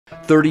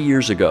30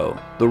 years ago,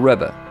 the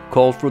Rebbe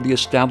called for the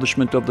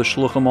establishment of the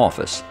Shluchim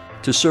office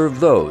to serve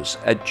those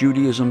at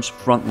Judaism's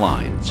front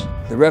lines.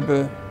 The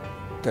Rebbe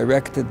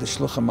directed the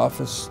Shluchim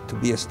office to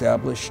be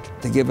established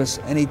to give us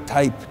any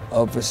type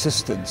of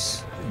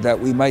assistance that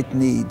we might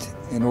need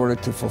in order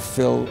to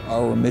fulfill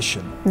our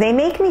mission. They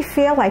make me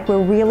feel like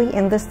we're really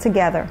in this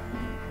together.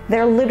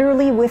 They're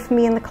literally with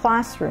me in the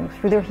classroom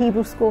through their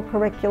Hebrew school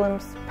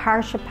curriculums,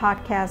 Parsha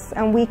podcasts,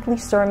 and weekly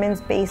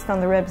sermons based on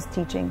the Rebbe's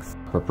teachings.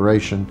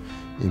 Preparation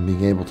in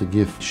being able to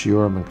give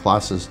shiurim and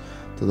classes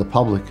to the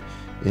public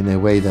in a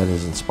way that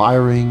is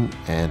inspiring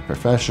and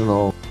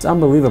professional. It's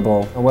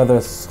unbelievable. Whether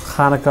it's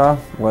Hanukkah,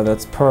 whether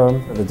it's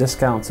Purim, the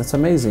discounts, it's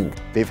amazing.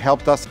 They've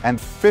helped us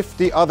and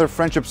 50 other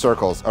friendship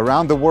circles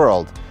around the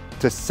world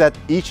to set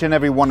each and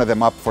every one of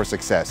them up for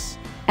success.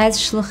 As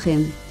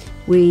Shluchim,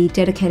 we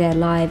dedicate our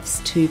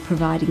lives to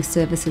providing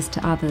services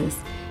to others,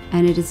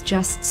 and it is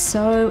just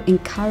so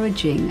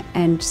encouraging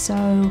and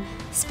so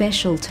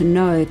special to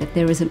know that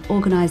there is an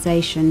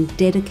organization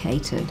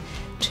dedicated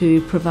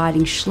to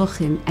providing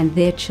Shluchim and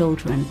their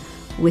children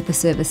with the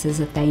services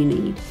that they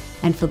need.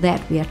 And for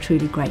that, we are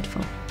truly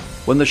grateful.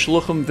 When the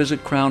Shluchim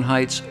visit Crown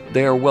Heights,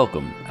 they are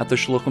welcome at the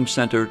Shluchim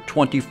Center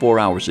 24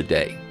 hours a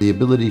day. The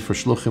ability for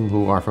Shluchim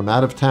who are from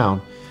out of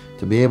town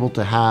to be able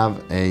to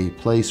have a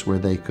place where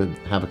they could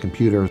have a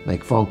computer,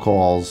 make phone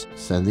calls,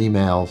 send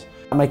emails.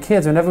 My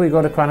kids, whenever we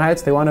go to Crown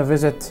Heights, they want to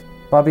visit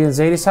Bobby and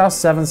Zadie's house,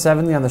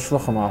 770 on the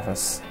Shluchim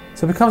office.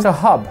 So it becomes a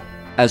hub.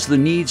 As the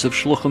needs of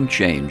Shluchim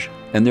change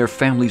and their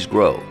families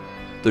grow,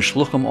 the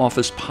Shluchim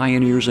office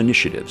pioneers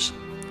initiatives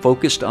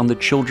focused on the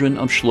children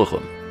of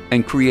Shluchim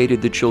and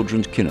created the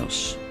Children's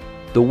Kinnos,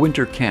 the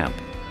Winter Camp,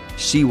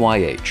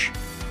 CYH,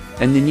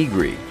 and the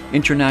Nigri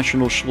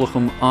International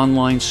Shluchim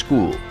Online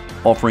School,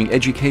 offering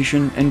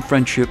education and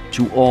friendship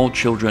to all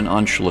children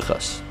on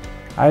Shluchas.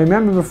 I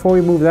remember before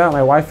we moved out,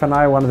 my wife and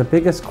I, one of the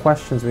biggest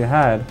questions we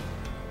had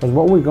was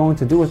what we're going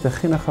to do with the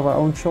chinuch of our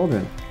own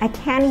children. I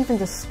can't even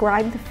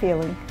describe the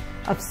feeling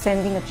of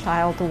sending a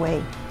child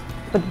away.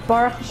 But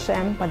Baruch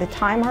Hashem, by the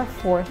time our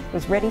fourth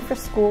was ready for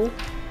school,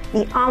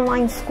 the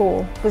online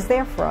school was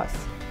there for us.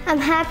 I'm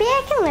happy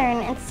I can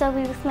learn and still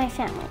be with my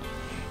family.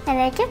 And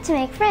I get to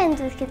make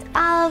friends with kids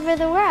all over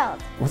the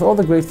world. With all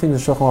the great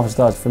things the Shluchim office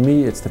does, for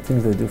me, it's the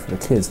things they do for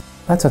the kids.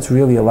 That's what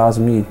really allows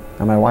me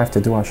and my wife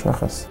to do our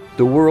shluchas.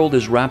 The world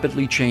is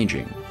rapidly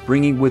changing,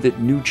 bringing with it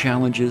new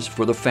challenges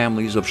for the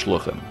families of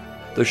Shluchim.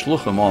 The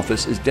Shluchim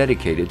office is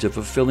dedicated to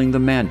fulfilling the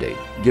mandate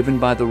given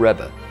by the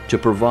Rebbe to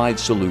provide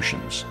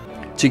solutions.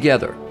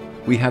 Together,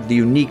 we have the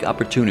unique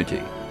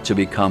opportunity to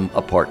become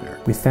a partner.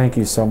 We thank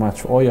you so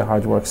much for all your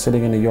hard work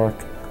sitting in New York,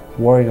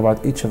 worrying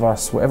about each of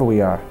us wherever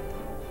we are.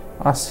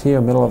 Us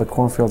here, middle of the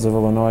cornfields of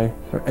Illinois,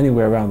 or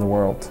anywhere around the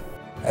world.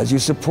 As you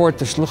support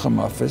the Shluchim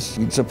office,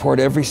 you support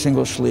every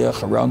single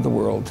shliach around the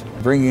world,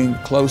 bringing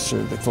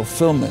closer the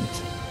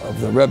fulfillment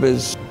of the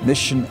Rebbe's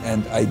mission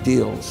and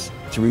ideals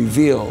to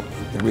reveal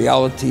the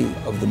reality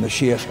of the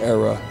Mashiach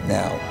era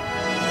now.